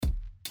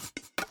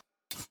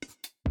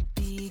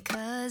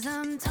Because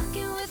I'm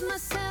talking with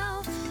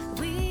myself.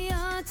 We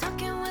are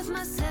talking with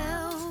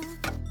myself.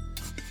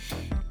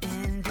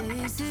 And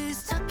this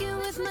is Talking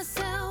with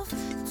Myself.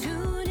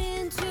 Tune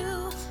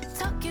into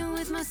Talking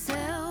with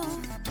Myself.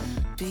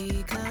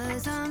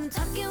 Because I'm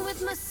talking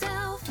with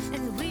myself.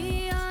 And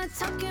we are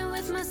talking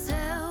with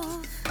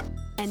myself.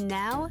 And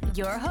now,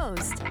 your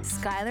host,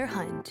 Skylar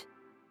Hunt.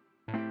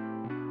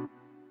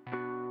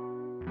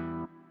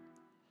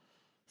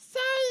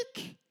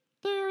 Psych!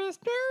 There is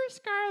no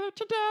Skylar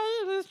today.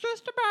 It is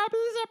just a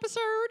Bobby's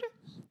episode.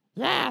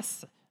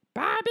 Yes,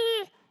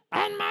 Bobby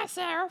and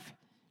myself,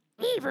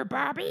 Eva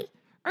Bobby,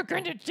 are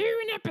going to do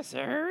an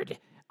episode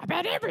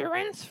about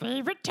everyone's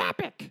favorite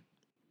topic.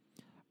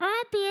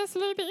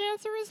 Obviously, the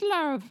answer is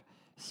love.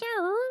 So,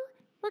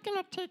 we're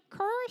going to take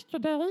calls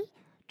today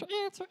to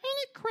answer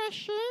any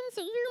questions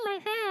that you may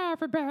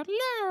have about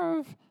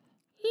love,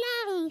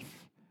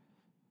 life,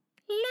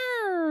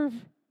 love,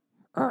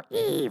 or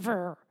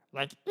evil.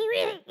 Like,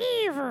 really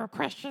evil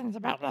questions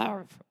about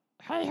love.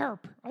 I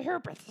hope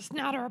it's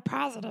not our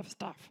positive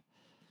stuff.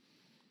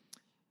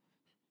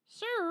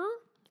 So,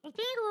 I think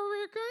what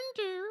we're going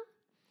to do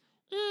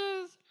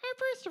is,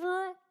 first of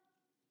all,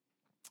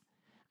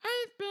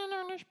 I've been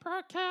on this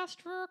podcast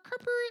for a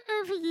couple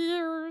of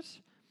years,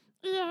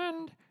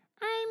 and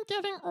I'm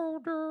getting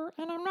older,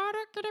 and I'm not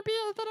going to be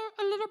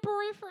a little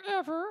boy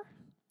forever.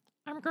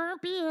 I'm going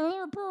to be a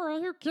little boy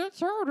who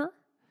gets older,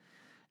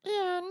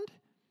 and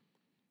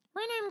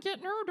when I'm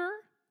getting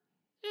older,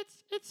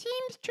 it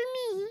seems to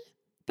me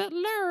that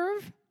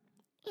love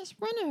is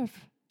one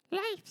of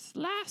life's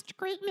last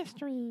great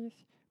mysteries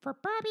for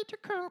Bobby to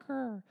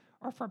conquer,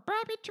 or for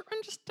Bobby to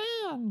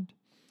understand,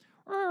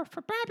 or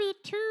for Bobby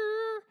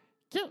to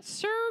get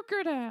so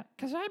good at.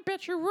 Because I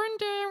bet you one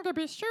day I'm going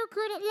to be so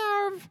good at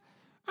love,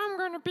 I'm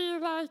going to be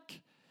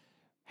like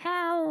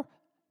how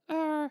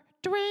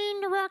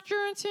Dwayne "The Rock"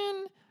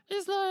 Johnson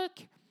is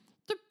like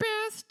the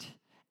best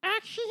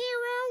action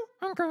hero.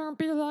 I'm going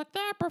to be like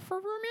that, but for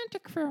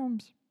romantic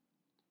films.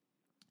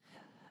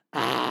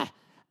 I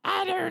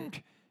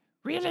don't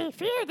really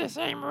feel the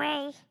same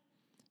way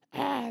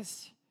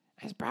as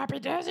Bobby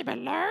does about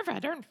love. I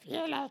don't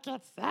feel like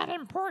it's that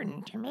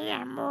important to me.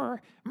 I'm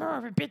more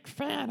of a big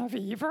fan of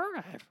evil.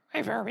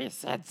 I've always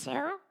said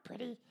so,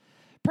 pretty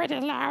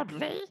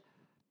loudly.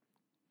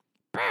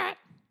 But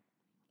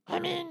I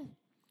mean,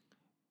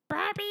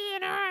 Bobby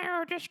and I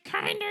are just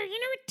kind of,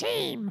 a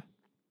team.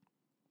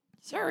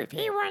 So if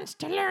he wants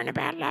to learn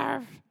about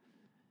love,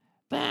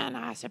 then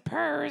I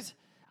suppose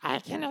I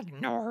can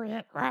ignore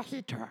it while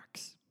he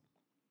talks.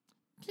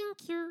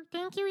 Thank you,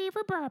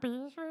 Eva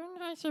Bobby. It's very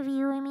nice of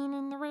you. I mean,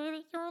 in the way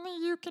that only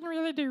you can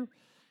really do.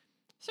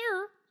 So,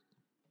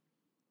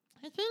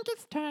 I think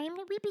it's time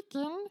that we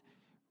begin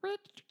with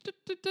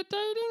the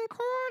dating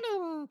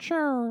calling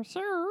show.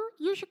 So,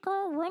 you should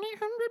call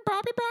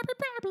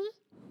 1-800-BOBBY-BOBBY-BOBBY,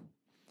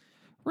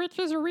 which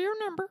is a real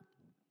number.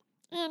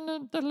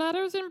 And the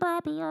letters in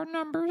Bobby are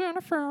numbers on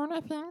a phone, I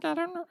think. I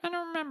don't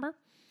remember.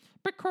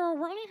 But call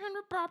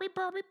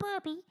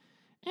 1-800-BOBBY-BOBBY-BOBBY,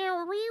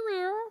 and we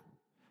will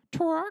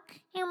talk,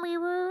 and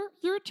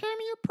you'll tell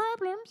me your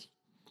problems,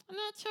 and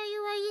I'll tell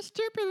you why you're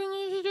stupid and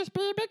you should just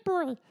be a big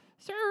boy.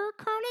 So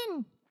call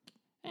in.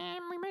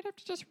 And we might have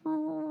to just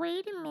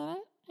wait a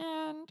minute,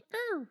 and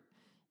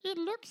it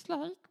looks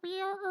like we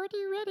are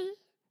already ready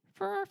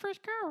for our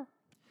first call.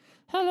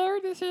 Hello,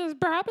 this is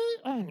Bobby,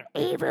 and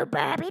Eva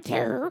Bobby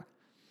too.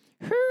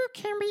 Who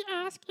can we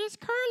ask is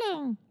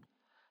calling?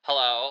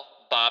 Hello,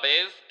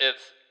 Bobbies.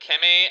 It's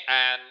Kimmy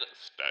and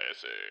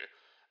Stacy.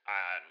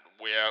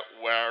 And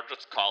we're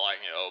just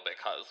calling you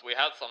because we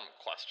had some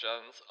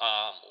questions.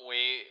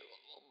 We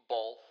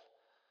both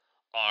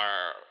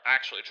are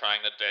actually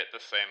trying to date the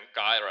same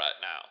guy right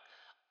now.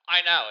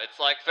 I know, it's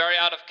like very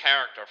out of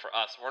character for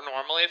us. We're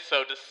normally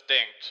so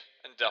distinct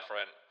and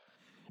different.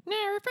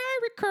 Now, if I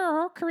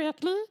recall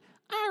correctly,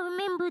 I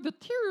remember the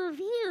two of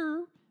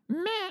you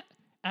met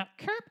at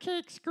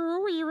cupcake school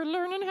where you were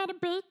learning how to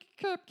bake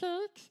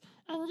cupcakes,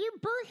 and you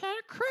both had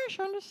a crush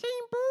on the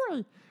same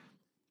boy.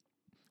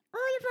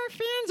 All of our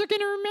fans are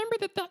going to remember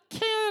that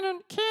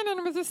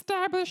canon was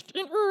established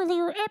in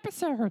earlier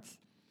episodes.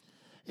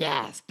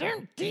 Yes,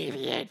 don't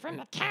deviate from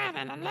the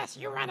canon unless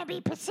you want to be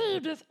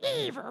perceived as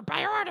evil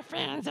by all the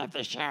fans of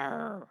the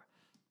show.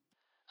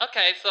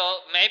 Okay,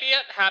 so maybe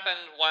it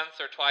happened once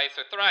or twice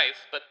or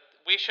thrice, but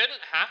we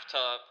shouldn't have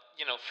to,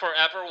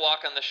 forever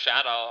walk in the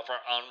shadow of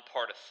our own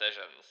poor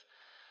decisions.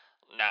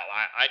 No,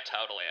 I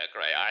totally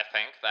agree. I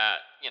think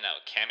that,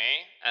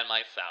 Kimmy and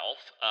myself,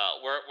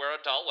 we're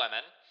adult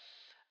women.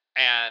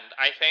 And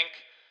I think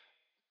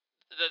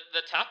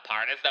the tough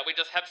part is that we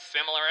just have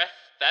similar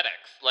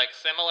aesthetics,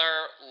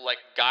 similar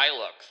guy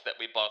looks that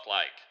we both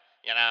like,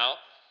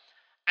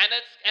 And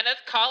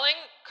it's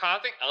causing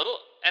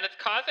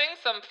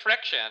some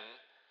friction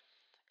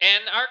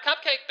in our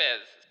cupcake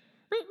biz.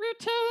 Well,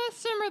 tell us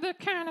some of the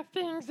kind of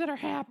things that are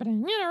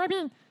happening.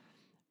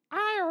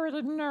 I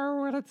already know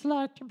what it's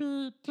like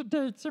to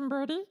date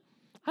somebody.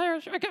 I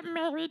got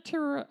married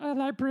to a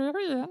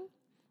librarian,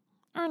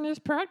 on this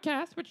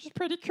podcast, which is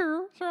pretty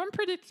cool. So I'm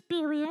pretty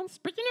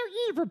experienced. But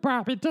evil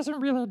Bobby doesn't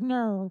really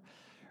know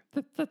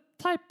the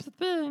types of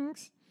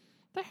things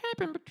that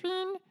happen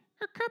between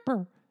a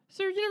couple.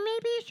 So, maybe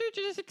you should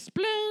just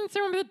explain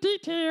some of the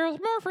details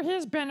more for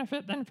his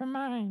benefit than for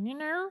mine,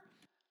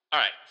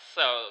 Alright,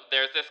 so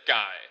there's this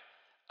guy.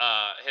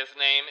 His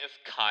name is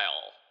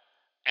Kyle.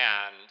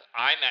 And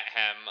I met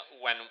him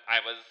when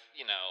I was,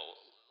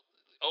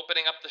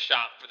 opening up the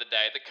shop for the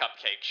day, the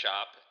cupcake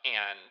shop,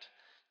 and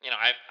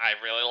I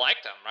really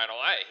liked him right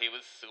away. He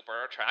was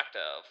super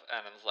attractive,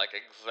 and it was like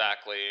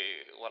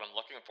exactly what I'm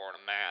looking for in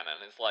a man,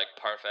 and he's like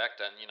perfect,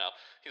 and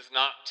he's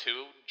not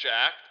too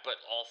jacked, but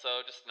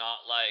also just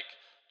not like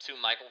too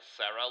Michael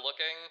Cera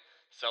looking.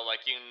 So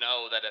like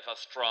that if a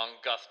strong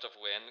gust of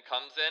wind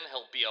comes in,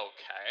 he'll be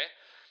okay.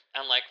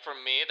 And like for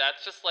me,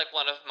 that's just like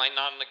one of my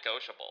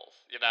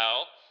non-negotiables.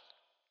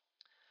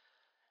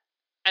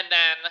 And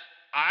then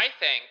I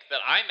think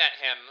that I met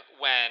him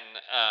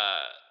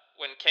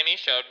when Kimmy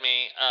showed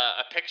me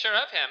a picture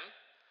of him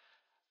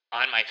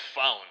on my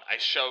phone. I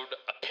showed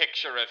a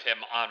picture of him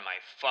on my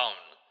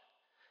phone.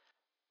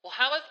 Well,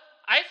 how was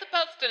I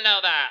supposed to know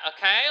that?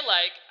 Okay,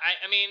 like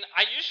I mean,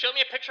 you showed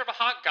me a picture of a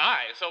hot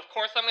guy, so of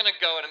course I'm gonna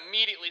go and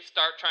immediately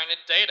start trying to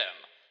date him.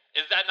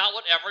 Is that not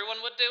what everyone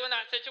would do in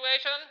that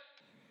situation?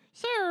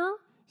 So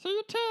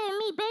you're telling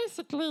me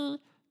basically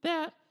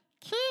that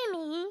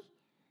Kimmy,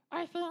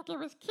 I think it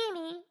was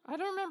Kimmy, I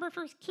don't remember if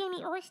it was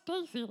Kimmy or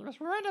Stacy, it was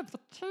one of the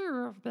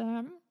two of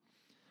them,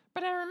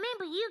 but I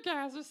remember you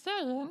guys are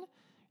saying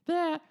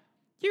that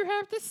you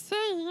have the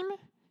same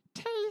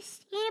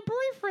taste in a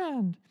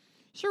boyfriend.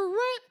 So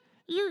what,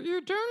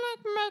 you don't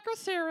like Michael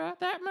Cera,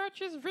 that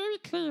much is very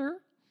clear,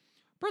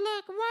 but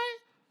like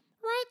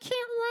why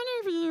can't one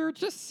of you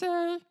just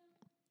say,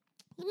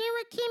 you know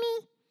what,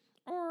 Kimmy,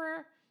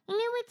 or you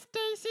know what,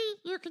 Stacy?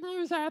 You can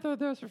use either of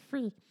those for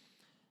free.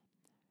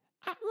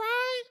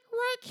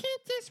 Why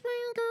can't this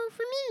one go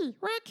for me?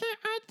 Why can't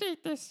I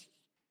date this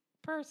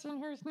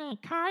person whose name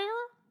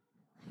Kyle?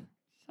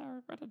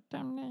 Sorry, what a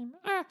dumb name.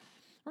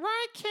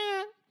 Why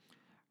can't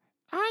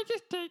I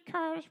just date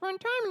Kyle one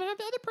time and have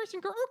the other person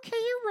go, okay,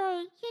 you're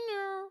right,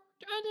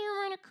 I didn't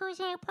want to cause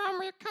any problem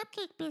with your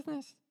cupcake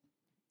business.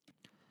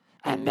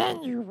 And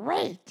then you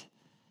wait.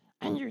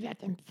 And you let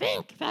them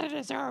think that it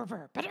is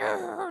over. But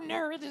oh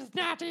no, it has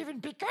not even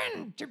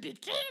begun to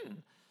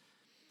begin.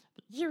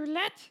 You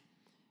let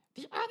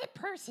the other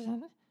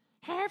person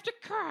have the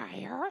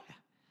Kyle,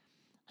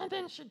 and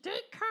then she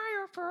date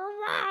Kyle for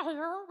a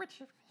while,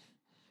 which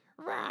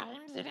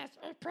rhymes, and it's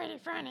pretty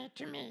funny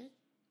to me.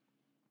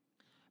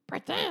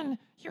 But then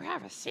you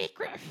have a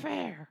secret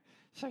affair,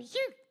 so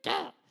you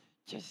get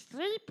to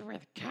sleep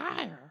with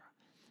Kyle.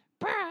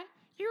 But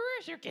you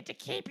also get to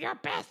keep your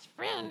best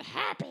friend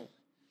happy.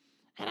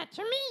 And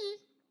to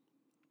me,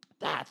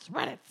 that's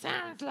what it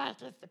sounds like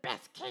is the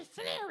best case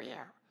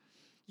scenario.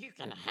 You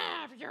can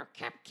have your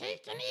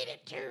cupcake and eat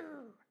it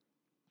too.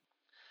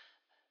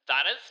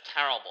 That is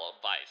terrible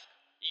advice.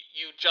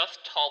 You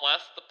just told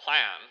us the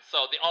plan,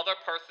 so the other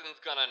person's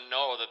gonna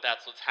know that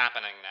that's what's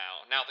happening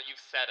now. Now that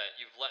you've said it,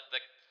 you've let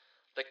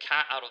the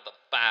cat out of the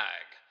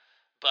bag.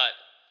 But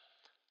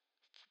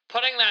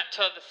putting that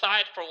to the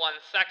side for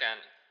 1 second,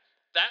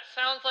 that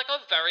sounds like a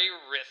very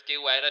risky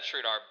way to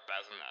treat our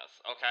business,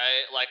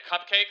 okay? Like,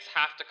 cupcakes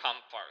have to come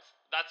first.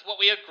 That's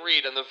what we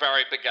agreed in the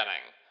very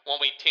beginning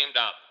when we teamed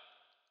up.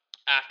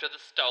 After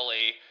the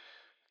Stoli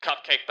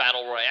Cupcake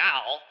Battle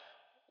Royale,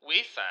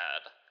 we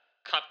said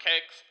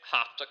cupcakes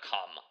have to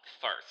come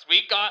first.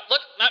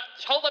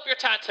 Hold up your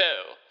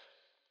tattoo.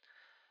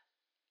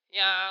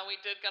 Yeah, we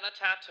did get a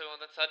tattoo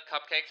that said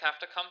cupcakes have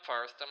to come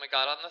first, and we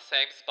got on the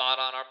same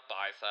spot on our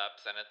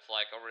biceps, and it's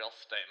like a real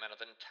statement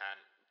of intent.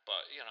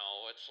 But,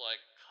 it's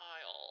like,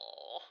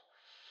 Kyle.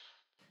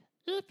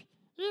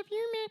 If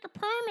you make a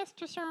promise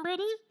to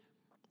somebody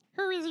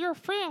who is your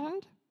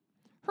friend,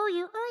 who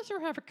you also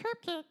have a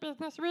cupcake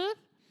business with,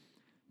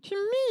 to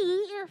me,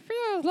 it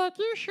feels like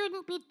you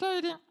shouldn't be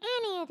dating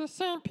any of the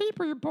same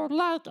people you both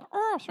like.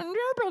 So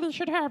nobody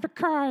should have a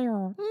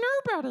Kyle.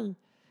 Nobody.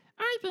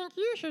 I think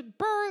you should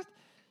both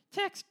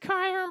text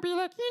Kyle and be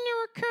like, you know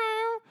what,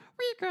 Kyle?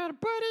 We got a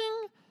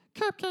budding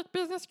cupcake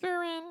business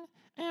going,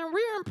 and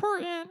we're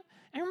important,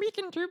 and we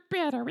can do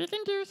better. We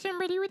can do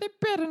somebody with a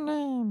better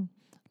name,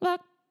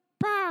 like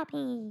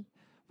Bobby,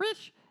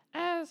 which,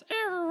 as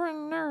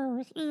everyone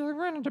knows, is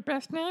one of the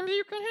best names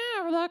you can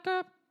have, like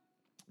a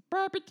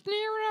Bobby De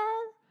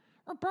Niro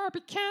or Bobby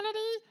Kennedy.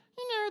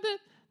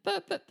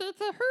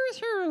 It's a who's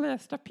who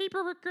list of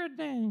people with good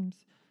names.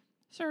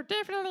 So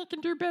definitely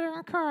can do better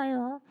than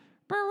Kyle.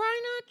 But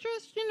why not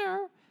just,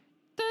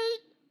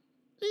 date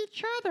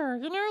each other?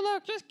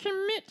 Just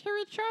commit to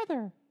each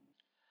other.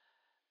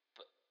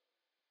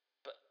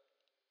 But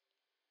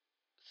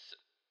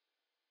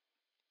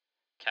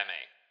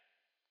Kemi.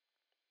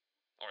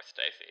 Or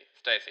Stacy.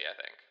 Stacy, I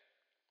think.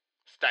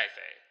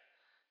 Stacy.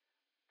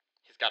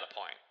 He's got a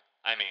point.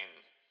 I mean,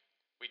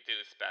 we do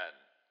spend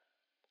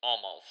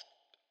almost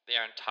the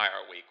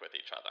entire week with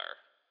each other.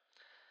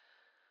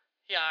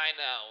 Yeah, I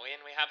know.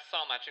 And we have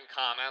so much in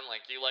common.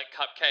 Like, you like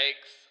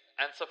cupcakes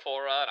and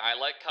Sephora, and I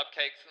like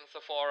cupcakes and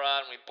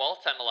Sephora, and we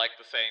both tend to like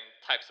the same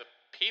types of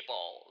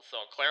people.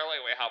 So clearly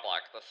we have,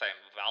 like, the same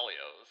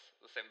values,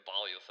 the same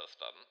value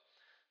system.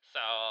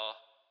 So,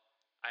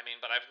 I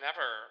mean, but I've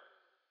never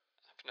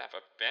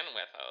been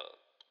with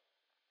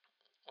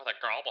a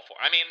girl before.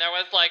 I mean, there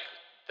was, like,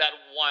 that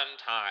one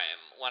time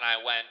when I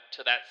went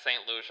to that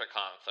St. Lucia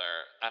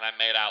concert, and I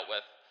made out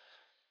with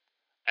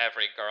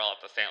every girl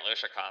at the St.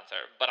 Lucia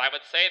concert. But I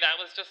would say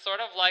that was just sort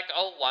of like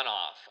a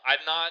one-off.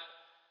 I'm not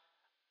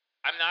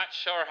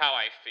sure how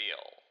I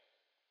feel.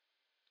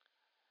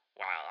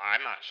 Well,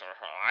 I'm not sure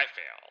how I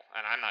feel,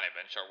 and I'm not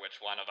even sure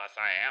which one of us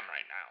I am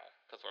right now,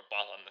 because we're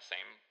both on the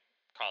same,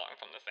 calling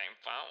from the same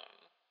phone.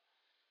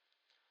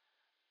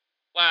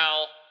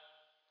 Well,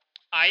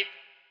 I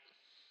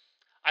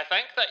I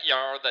think that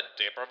you're the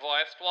deeper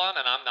voiced one,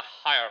 and I'm the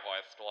higher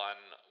voiced one,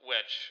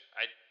 which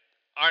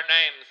our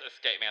names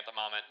escape me at the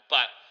moment,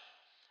 but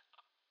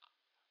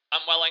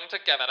I'm willing to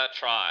give it a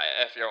try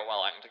if you're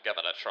willing to give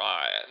it a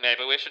try.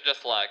 Maybe we should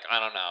just, like, I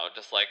don't know,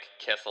 just like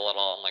kiss a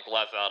little and like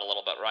les out a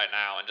little bit right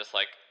now and just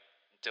like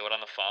do it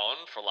on the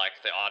phone for like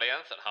the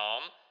audience at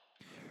home.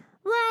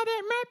 Well,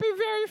 that might be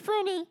very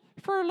funny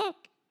for,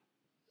 like,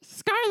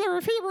 Skylar.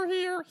 If he were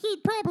here,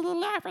 he'd probably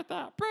laugh at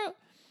that. But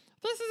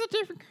this is a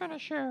different kind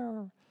of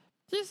show.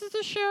 This is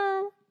a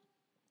show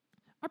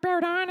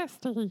about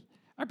honesty,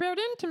 about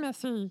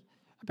intimacy,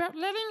 about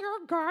letting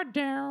your guard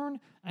down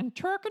and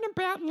talking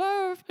about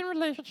love and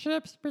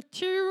relationships with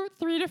 2,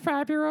 3 to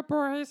 5-year-old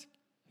boys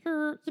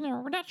who,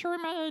 we're not sure what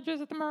my age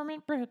is at the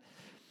moment, but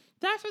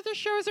that's what the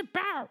show's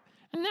about.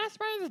 And that's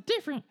why it's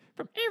different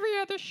from every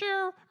other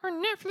show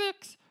on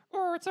Netflix,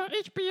 or it's on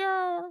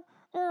HBO,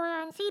 or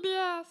on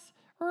CBS,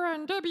 or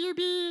on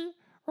WB,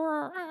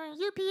 or on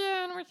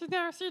UPN, which is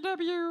now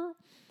CW,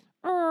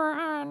 or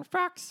on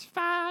Fox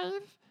 5,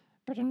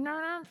 but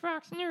not on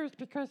Fox News,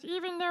 because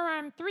even though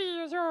I'm 3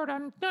 years old,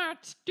 I'm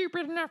not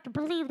stupid enough to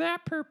believe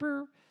that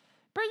poo-poo.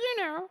 But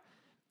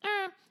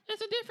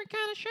it's a different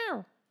kind of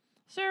show.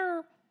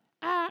 So,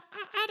 I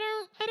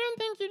don't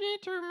think you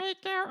need to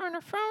make out on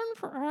a phone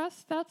for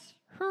us.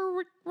 Who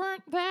would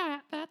want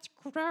that? That's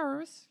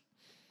gross.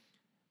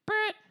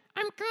 But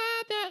I'm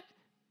glad that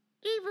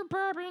Eva,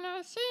 Barbie, and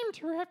I seem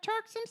to have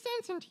talked some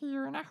sense into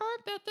you, and I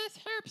hope that this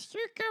helps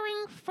you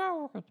going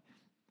forward.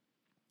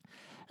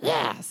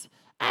 Yes,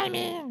 I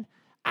mean,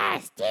 I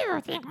still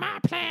think my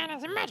plan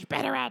is a much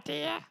better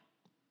idea,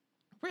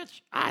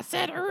 which I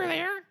said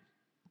earlier.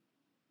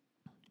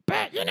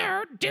 But,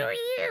 do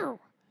you?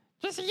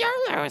 Just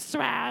YOLO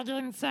swag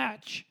and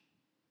such.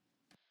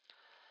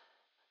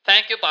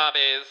 Thank you,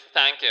 Bobbies.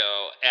 Thank you.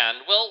 And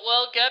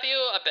we'll give you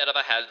a bit of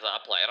a heads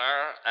up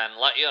later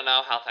and let you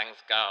know how things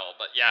go.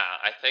 But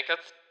yeah, I think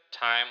it's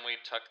time we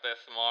took this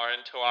more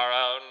into our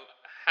own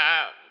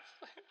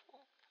hands.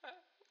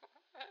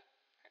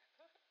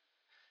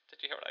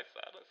 Did you hear what I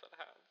said? I said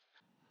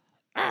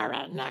hands. All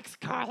right, next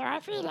caller.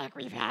 I feel like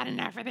we've had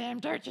enough of them,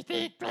 don't you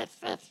think? Let's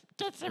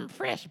get some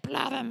fresh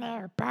blood in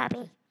there,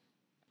 Bobby.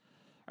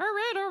 All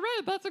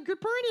right. That's a good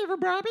point, Eva,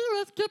 Bobby.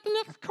 Let's get the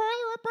next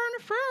caller up on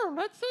the phone.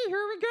 Let's see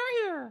who we got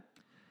here.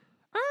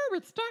 Oh,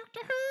 it's Dr.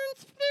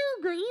 Hans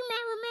Pfluger. You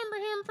might remember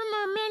him from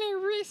our many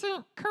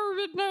recent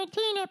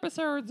COVID-19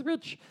 episodes,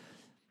 which,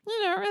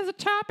 as a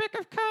topic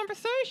of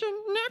conversation,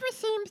 never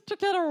seems to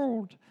get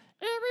old.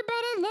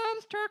 Everybody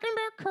loves talking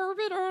about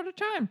COVID all the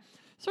time.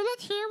 So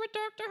let's hear what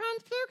Dr.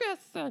 Hans Pfluger has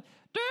to say.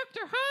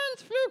 Dr.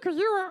 Hans Pfluger,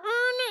 you are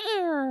on the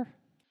air.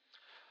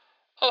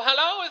 Oh,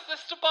 hello, is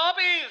this the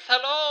Bobbies?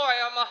 Hello, I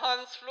am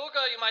Hans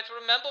Pfluger. You might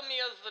remember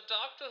me as the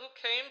doctor who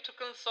came to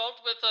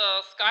consult with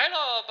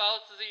Skylar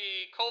about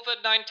the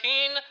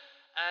COVID-19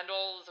 and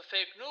all the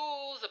fake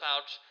news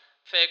about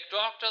fake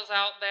doctors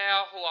out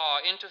there who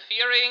are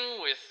interfering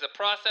with the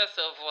process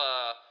of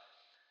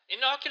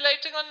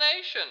inoculating a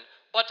nation.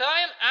 But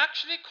I am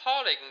actually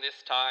calling this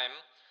time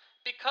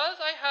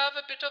because I have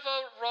a bit of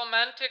a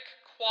romantic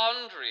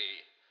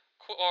quandary.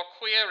 Or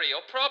query, or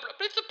problem.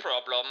 It's a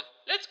problem.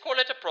 Let's call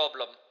it a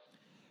problem.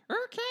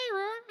 Okay,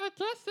 well, I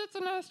guess it's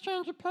a nice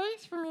change of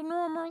pace from your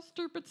normal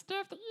stupid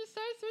stuff that you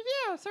say.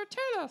 So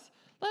tell us,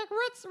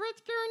 what's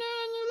going on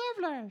in your love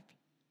life?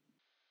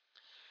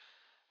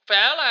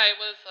 Well, I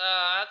was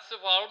at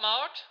the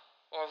Walmart,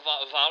 or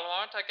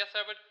Walmart, I guess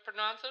I would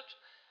pronounce it,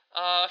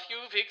 a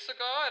few weeks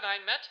ago, and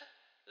I met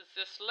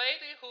this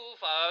lady who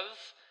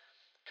was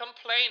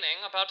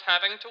complaining about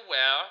having to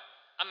wear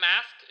a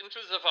mask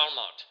into the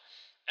Walmart.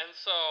 And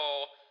so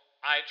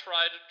I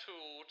tried to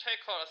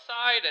take her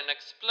aside and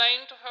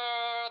explain to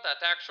her that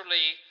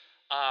actually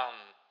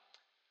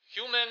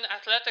human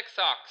athletic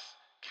socks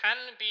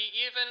can be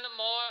even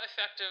more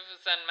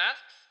effective than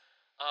masks.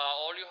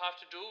 All you have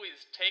to do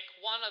is take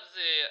one of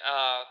the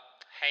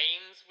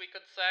Hanes, we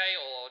could say,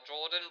 or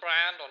Jordan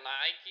brand, or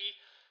Nike,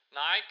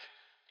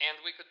 and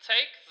we could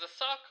take the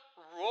sock,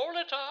 roll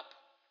it up,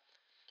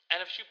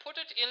 and if she put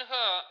it in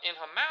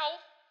her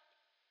mouth,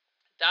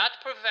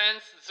 that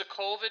prevents the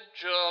COVID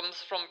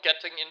germs from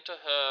getting into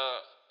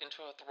her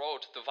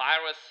throat. The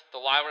virus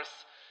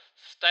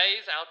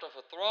stays out of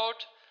her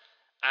throat,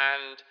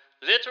 and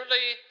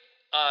literally,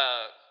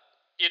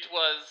 it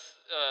was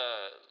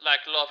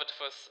like love at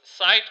first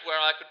sight, where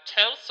I could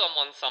tell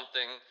someone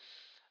something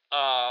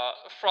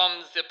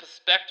from the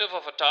perspective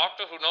of a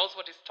doctor who knows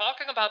what he's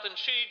talking about, and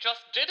she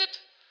just did it.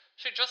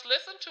 She just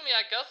listened to me,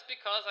 I guess,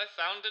 because I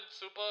sounded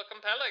super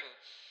compelling.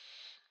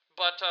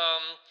 But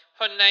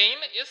her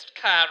name is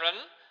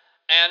Karen,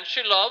 and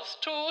she loves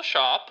to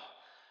shop.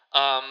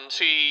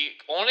 She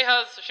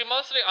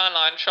mostly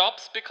online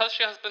shops because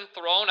she has been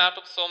thrown out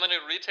of so many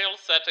retail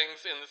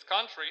settings in this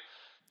country.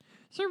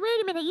 So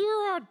wait a minute, you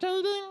are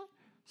dating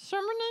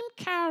someone named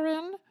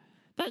Karen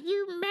that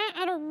you met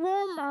at a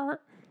Walmart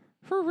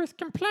who was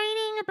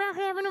complaining about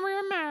having to wear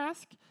a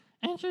mask,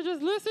 and she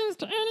just listens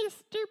to any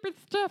stupid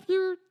stuff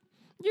you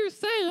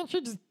say, and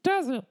she just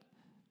does it.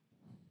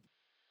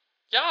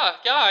 Yeah,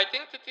 I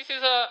think that this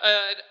is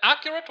an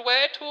accurate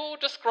way to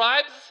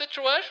describe the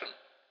situation.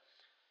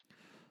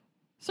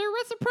 So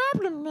what's the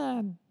problem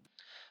then?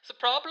 The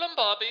problem,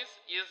 Bobbies,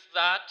 is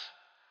that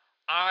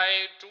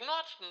I do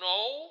not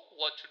know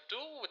what to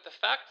do with the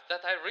fact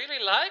that I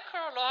really like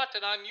her a lot,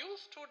 and I'm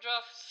used to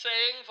just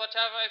saying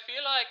whatever I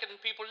feel like,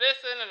 and people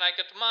listen, and I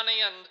get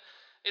money, and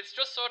it's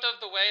just sort of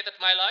the way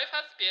that my life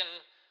has been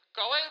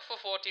going for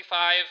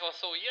 45 or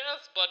so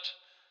years. But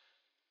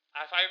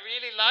if I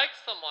really like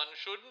someone,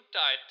 shouldn't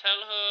I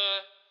tell her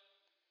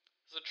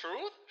the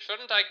truth?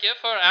 Shouldn't I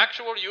give her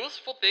actual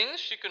useful things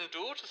she can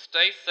do to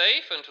stay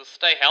safe and to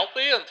stay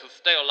healthy and to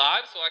stay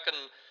alive so I can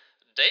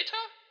date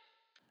her?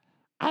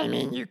 I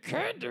mean, you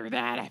could do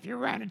that if you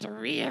wanted to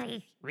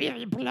really,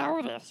 really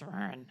blow this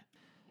one.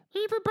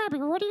 Eva Bobby,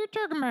 what are you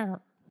talking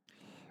about?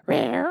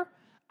 Well,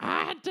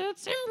 I did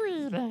some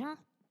reading,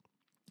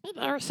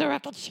 so I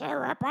could show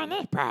up on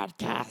this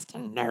podcast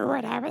and know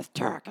what I was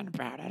talking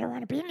about. I don't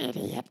want to be an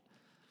idiot.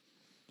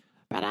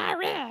 But I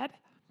read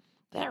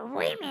that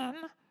women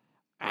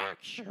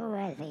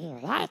actually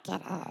like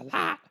it a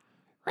lot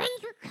when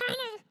you kind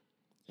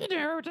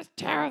of, just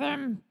tell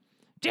them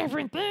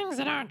different things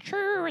that aren't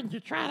true, and you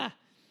try to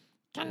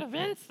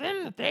convince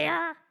them that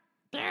they're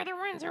the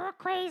ones who are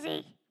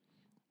crazy,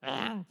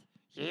 and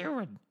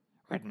you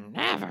would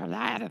never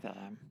lie to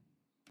them.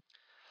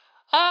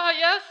 Ah,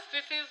 yes,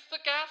 this is the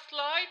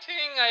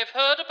gaslighting. I've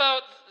heard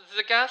about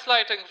the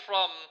gaslighting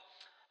from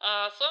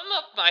some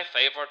of my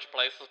favorite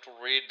places to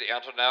read the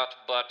internet,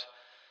 but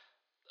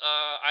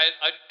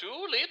I do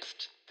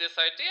list this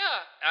idea,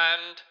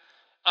 and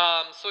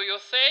so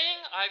you're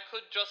saying I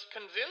could just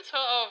convince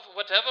her of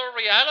whatever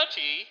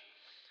reality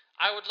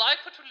I would like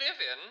her to live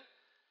in,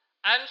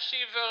 and she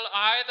will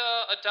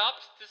either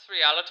adopt this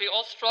reality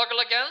or struggle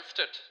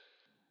against it.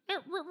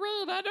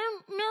 Wait, I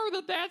don't know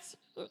that that's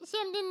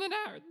something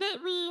that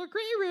we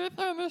agree with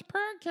on this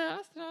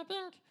podcast, and I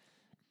think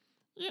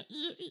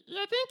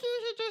I think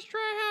you should just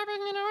try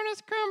having an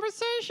honest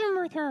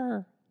conversation with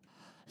her.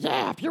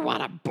 Yeah, if you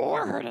want to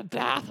bore her to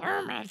death,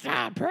 oh my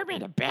God, put me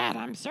to bed.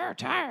 I'm so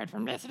tired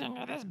from listening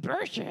to this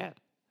bullshit.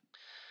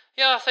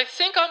 Yes, I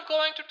think I'm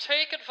going to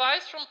take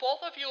advice from both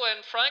of you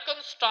and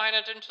Frankenstein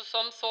it into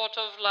some sort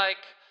of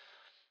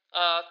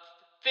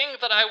thing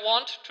that I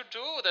want to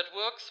do that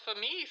works for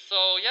me.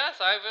 So yes,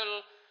 I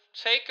will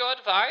take your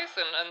advice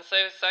and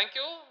say thank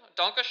you,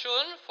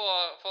 Dankeschön, for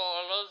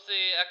all of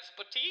the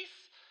expertise.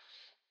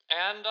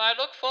 And I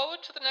look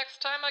forward to the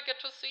next time I get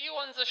to see you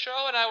on the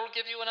show, and I will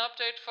give you an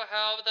update for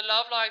how the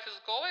love life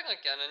is going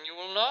again, and you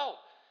will know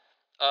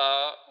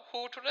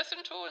who to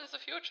listen to in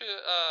the future,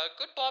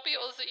 good Bobby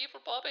or the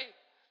evil Bobby.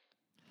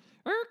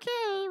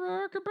 Okay,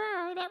 well,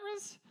 goodbye.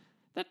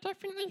 That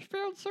definitely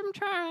filled some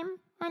time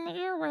on the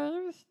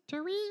airwaves.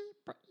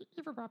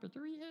 Evil Bobby,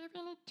 do we have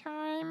any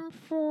time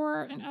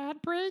for an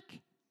ad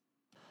break?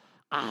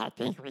 I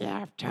think we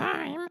have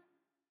time.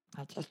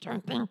 I just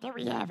don't think that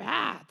we have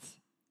ads.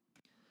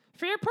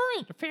 Fair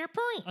point.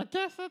 I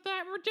guess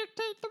that would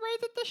dictate the way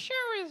that the show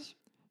is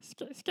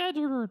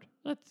scheduled.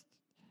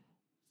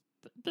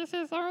 This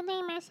is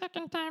only my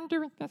second time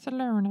doing this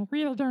alone. I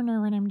really don't know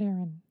what I'm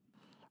doing.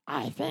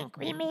 I think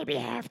we maybe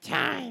have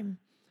time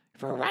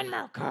for one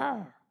more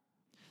call.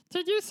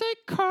 Did you say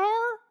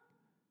car?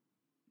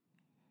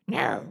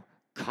 No,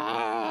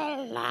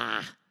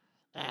 cola.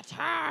 It's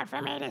hard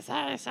for me to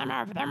say some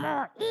of the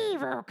more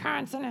evil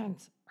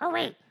consonants. Oh,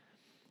 wait.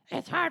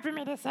 It's hard for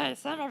me to say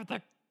some of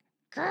the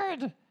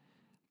good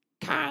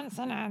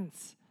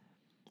consonants.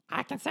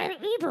 I can say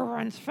the evil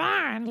ones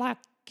fine, like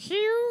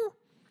Q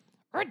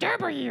or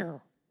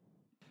W.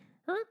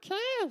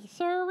 Okay,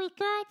 so we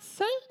got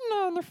Satan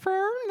on the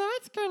phone.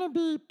 That's gonna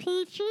be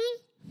peachy.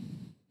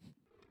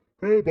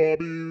 Hey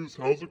Bobbies,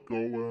 how's it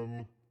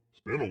going?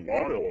 It's been a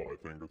while, I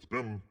think. It's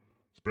been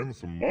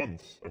some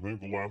months. I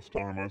think the last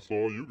time I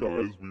saw you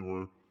guys, we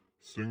were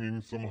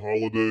singing some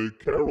holiday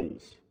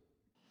carols.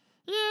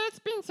 Yeah, it's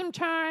been some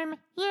time.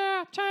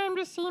 Yeah, time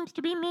just seems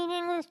to be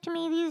meaningless to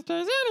me these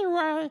days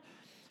anyway.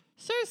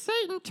 So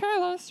Satan,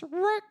 tell us,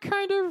 what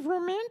kind of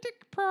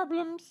romantic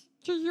problems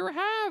do you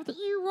have that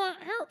you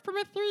want help from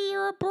a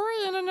 3-year-old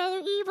boy and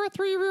another evil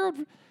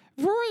 3-year-old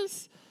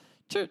voice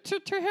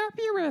to help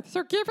you with.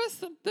 So give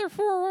us the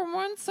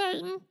 411,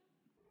 Satan.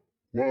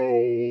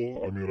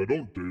 Well, I mean, I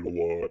don't date a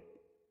lot.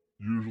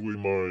 Usually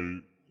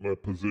my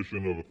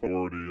position of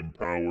authority and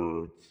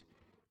power, it's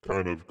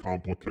kind of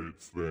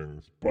complicates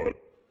things. But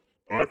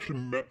I actually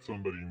met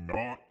somebody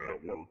not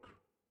at work,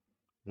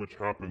 which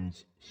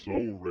happens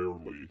so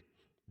rarely.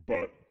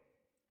 But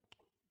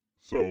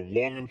so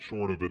long and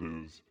short of it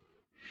is,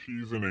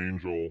 she's an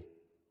angel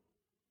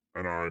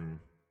and I'm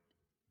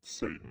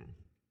Satan.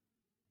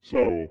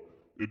 So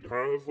it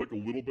has like a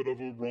little bit of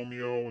a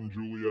Romeo and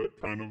Juliet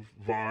kind of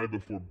vibe, a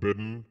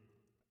forbidden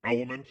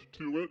element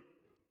to it.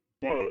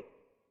 But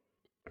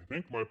I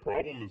think my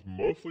problem is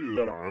mostly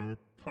that I'm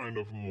kind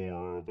of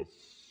more of a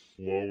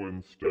slow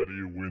and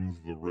steady wins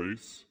the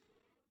race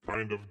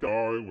kind of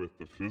guy with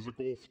the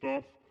physical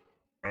stuff.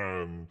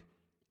 And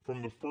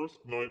from the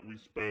first night we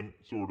spent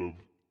sort of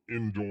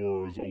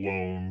indoors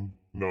alone,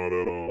 not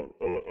at a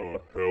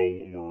hell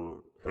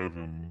or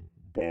heaven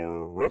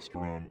bar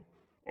restaurant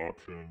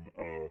option,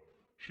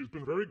 she's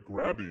been very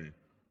grabby,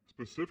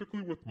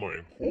 specifically with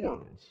my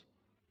horns,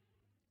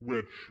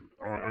 which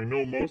I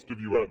know most of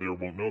you out there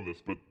won't know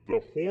this, but the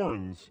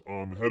horns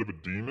on the head of a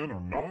demon are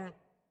not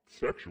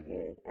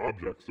sexual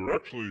objects. They're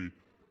actually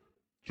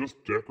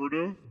just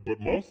decorative, but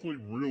mostly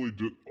really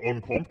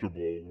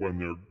uncomfortable when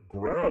they're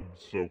grabbed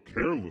so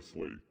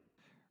carelessly.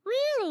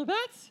 Really?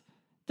 That's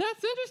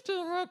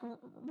interesting. Like,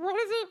 what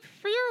does it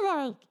feel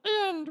like?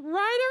 And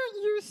why don't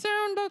you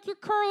sound like you're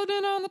calling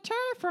in on the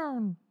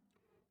telephone?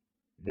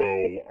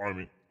 Well, I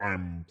mean,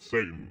 I'm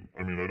Satan.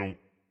 I mean, I don't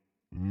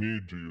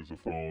need to use a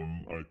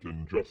phone. I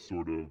can just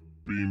sort of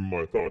beam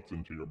my thoughts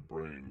into your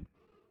brain,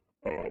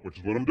 which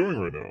is what I'm doing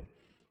right now.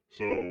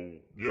 So,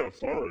 yeah,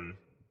 sorry.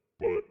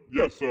 But,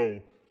 yeah, so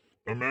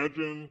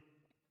imagine,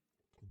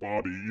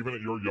 Bobby, even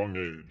at your young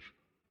age,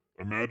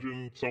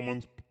 imagine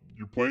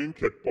you're playing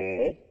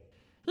kickball.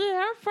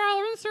 Yeah, I'm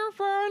following so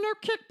far. No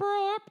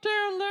kickball, up,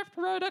 down, left,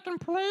 right. I can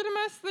play it in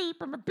my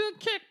sleep. I'm a big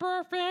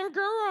kickball fan.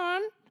 Go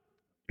on.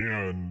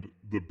 And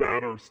the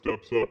batter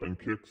steps up and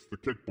kicks the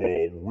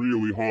kickball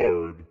really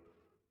hard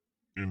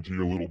into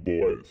your little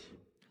boys.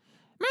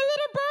 My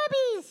little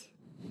Barbies!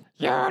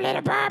 Your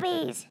little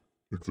Barbies!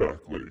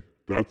 Exactly.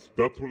 That's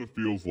what it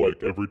feels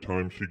like every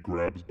time she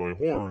grabs my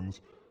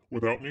horns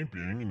without me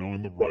being,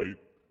 in the right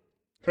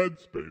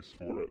headspace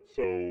for it.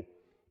 So,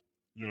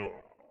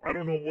 I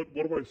don't know, what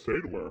do I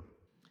say to her?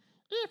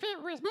 If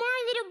it was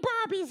my little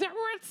Barbies that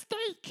were at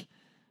stake,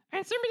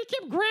 and somebody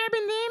kept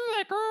grabbing them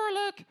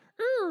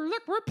ooh,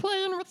 look, we're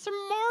playing with some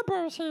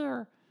marbles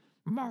here.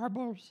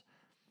 Marbles.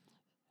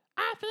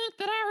 I think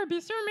that I would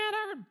be so mad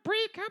I would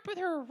break up with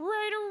her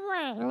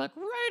right away, like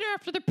right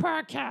after the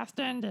podcast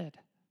ended.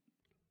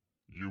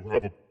 You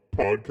have a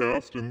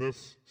podcast in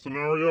this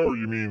scenario, or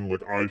you mean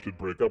like I should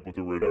break up with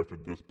her right after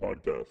this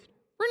podcast?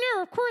 Well,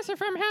 no, of course,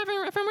 if I'm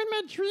with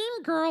my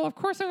dream girl, of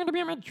course I'm going to be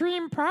on my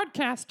dream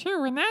podcast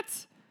too, and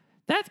that's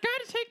got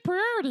to take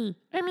priority.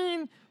 I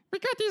mean, we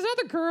got these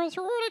other girls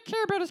who all they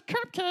care about is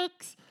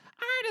cupcakes.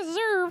 I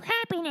deserve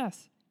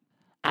happiness.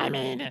 I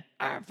mean,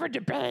 for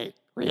debate,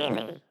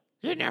 really.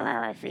 You know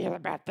how I feel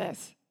about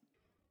this.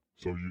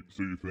 So you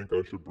think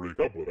I should break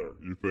up with her?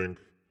 You think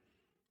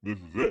this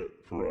is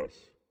it for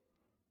us?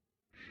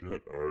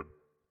 Shit, I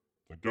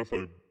guess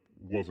I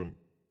wasn't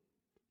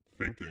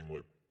thinking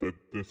like that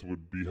this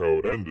would be how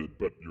it ended,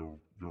 but you're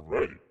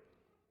right.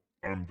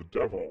 I'm the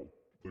devil.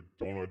 Like,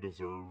 don't I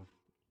deserve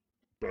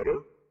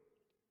better?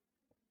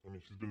 I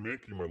mean, she's been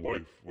making my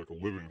life like a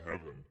living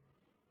heaven.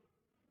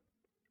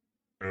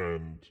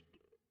 And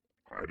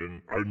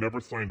I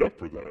never signed up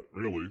for that,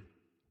 really.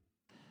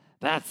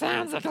 That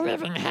sounds like a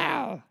living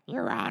hell,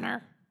 Your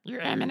Honor,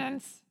 Your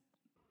Eminence.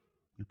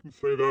 You can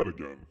say that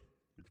again.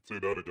 You can say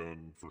that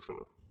again for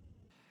sure.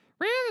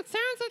 Well, it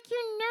sounds like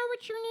you know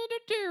what you need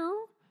to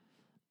do.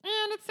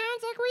 And it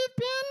sounds like we've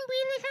been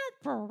really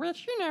helpful,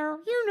 which, you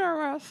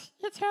know us.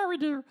 It's how we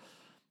do.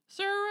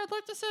 So I'd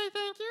like to say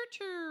thank you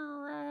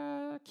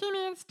to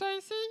Kimmy and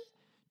Stacy,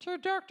 to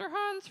Dr.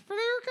 Hans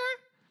Fluger,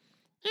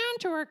 and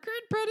to our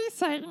good buddy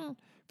Satan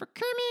for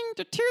coming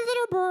to two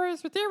little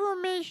boys with their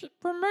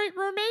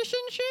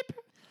relationship.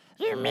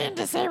 You mean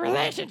to say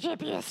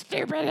relationship, you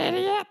stupid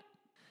idiot?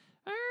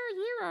 Oh,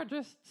 you are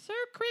just so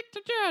quick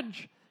to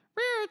judge.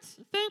 Well,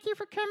 thank you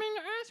for coming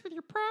to us with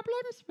your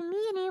problems, for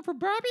me and for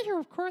Bobby, who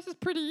of course is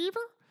pretty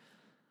evil.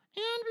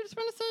 And we just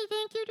want to say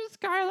thank you to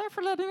Skylar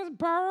for letting us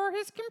borrow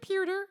his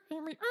computer,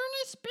 and we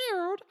only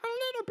spilled a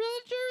little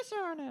bit of juice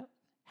on it.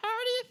 How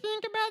do you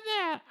think about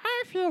that?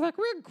 I feel like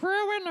we're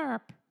growing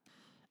up.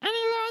 Any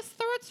last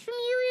thoughts from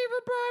you,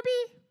 evil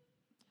Bobby?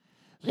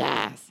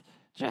 Yes,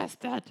 just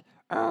that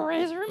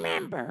always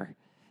remember,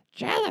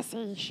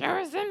 jealousy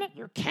shows them that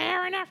you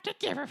care enough to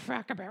give a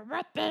fuck about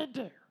what they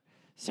do.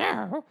 So,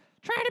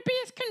 try to be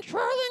as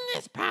controlling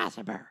as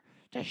possible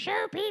to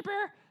show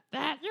people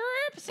that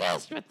you're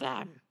obsessed with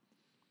them.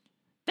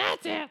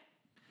 That's it.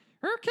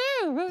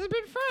 Okay, this has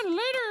been fun.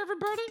 Later,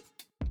 everybody.